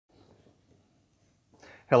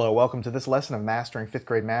Hello, welcome to this lesson of Mastering 5th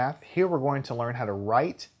Grade Math. Here we're going to learn how to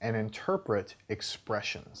write and interpret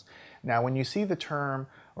expressions. Now when you see the term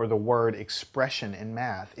or the word expression in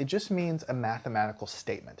math, it just means a mathematical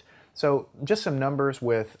statement. So just some numbers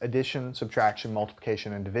with addition, subtraction,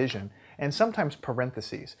 multiplication, and division, and sometimes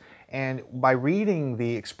parentheses. And by reading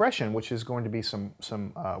the expression, which is going to be some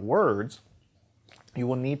words, you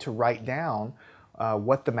will need to write down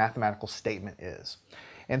what the mathematical statement is.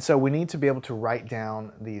 And so we need to be able to write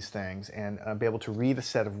down these things and be able to read a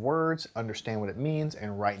set of words, understand what it means,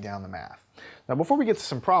 and write down the math. Now before we get to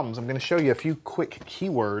some problems, I'm going to show you a few quick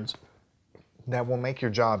keywords that will make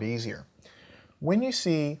your job easier. When you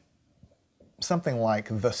see something like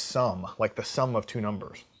the sum of two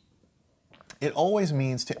numbers, it always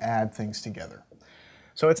means to add things together.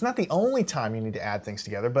 So it's not the only time you need to add things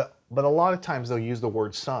together, but a lot of times they'll use the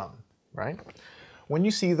word sum, right? When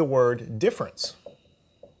you see the word difference,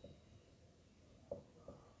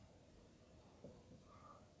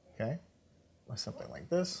 okay, something like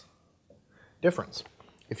this, difference.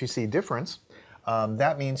 If you see difference,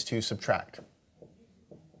 that means to subtract,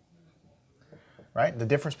 right? The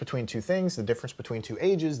difference between two things, the difference between two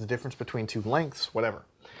ages, the difference between two lengths, whatever.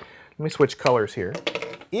 Let me switch colors here.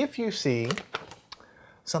 If you see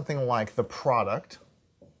something like the product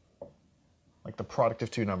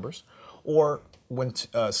of two numbers, or when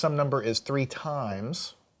some number is 3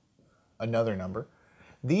 times another number,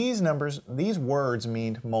 these words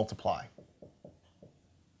mean multiply.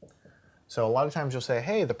 So a lot of times you'll say,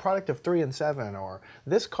 hey, the product of 3 and 7, or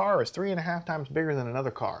this car is 3.5 times bigger than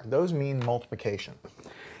another car. Those mean multiplication.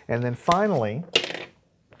 And then finally,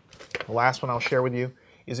 the last one I'll share with you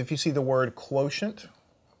is if you see the word quotient,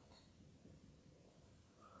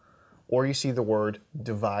 or you see the word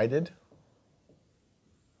divided,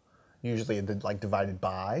 usually like divided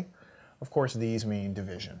by, of course these mean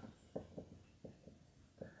division.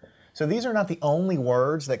 So these are not the only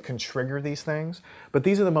words that can trigger these things, but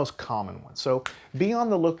these are the most common ones. So be on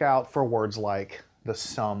the lookout for words like the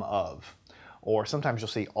sum of, or sometimes you'll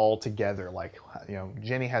see all together, like, you know,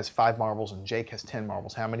 Jenny has 5 marbles and Jake has 10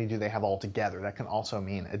 marbles. How many do they have all together? That can also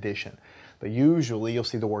mean addition. But usually you'll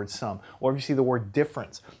see the word sum. Or if you see the word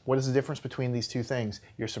difference, what is the difference between these two things?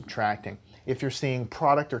 You're subtracting. If you're seeing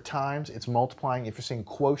product or times, it's multiplying. If you're seeing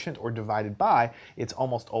quotient or divided by, it's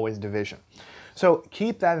almost always division. So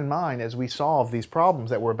keep that in mind as we solve these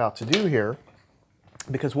problems that we're about to do here,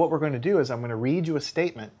 because what we're going to do is I'm going to read you a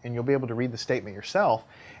statement, and you'll be able to read the statement yourself,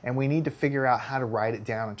 and we need to figure out how to write it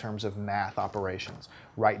down in terms of math operations.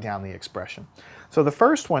 Write down the expression. So the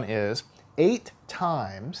first one is 8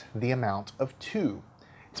 times the amount of 2.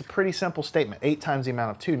 It's a pretty simple statement, 8 times the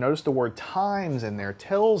amount of 2. Notice the word times in there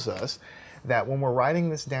tells us that when we're writing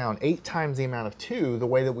this down, 8 times the amount of 2, the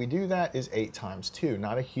way that we do that is 8 times 2.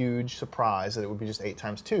 Not a huge surprise that it would be just 8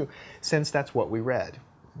 times 2, since that's what we read,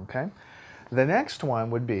 okay? The next one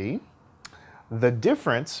would be the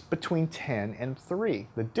difference between 10 and 3.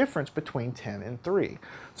 The difference between 10 and 3.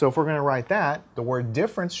 So if we're going to write that, the word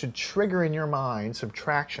difference should trigger in your mind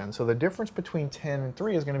subtraction. So the difference between 10 and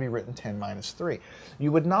 3 is going to be written 10 minus 3.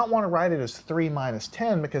 You would not want to write it as 3 minus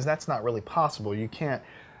 10 because that's not really possible. You can't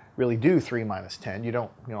really do 3 minus 10. You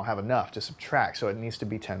don't have enough to subtract, so it needs to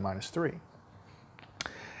be 10 minus 3.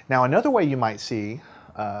 Now another way you might see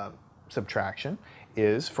subtraction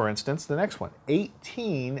is, for instance, the next one,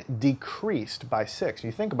 18 decreased by 6.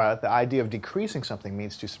 You think about it, the idea of decreasing something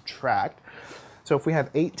means to subtract. So if we have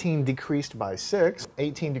 18 decreased by 6,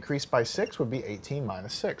 18 decreased by 6 would be 18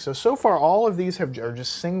 minus 6. So far all of these are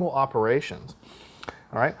just single operations.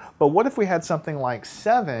 All right, but what if we had something like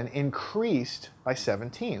 7 increased by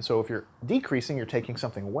 17? So if you're decreasing, you're taking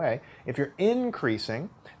something away. If you're increasing,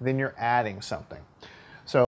 then you're adding something.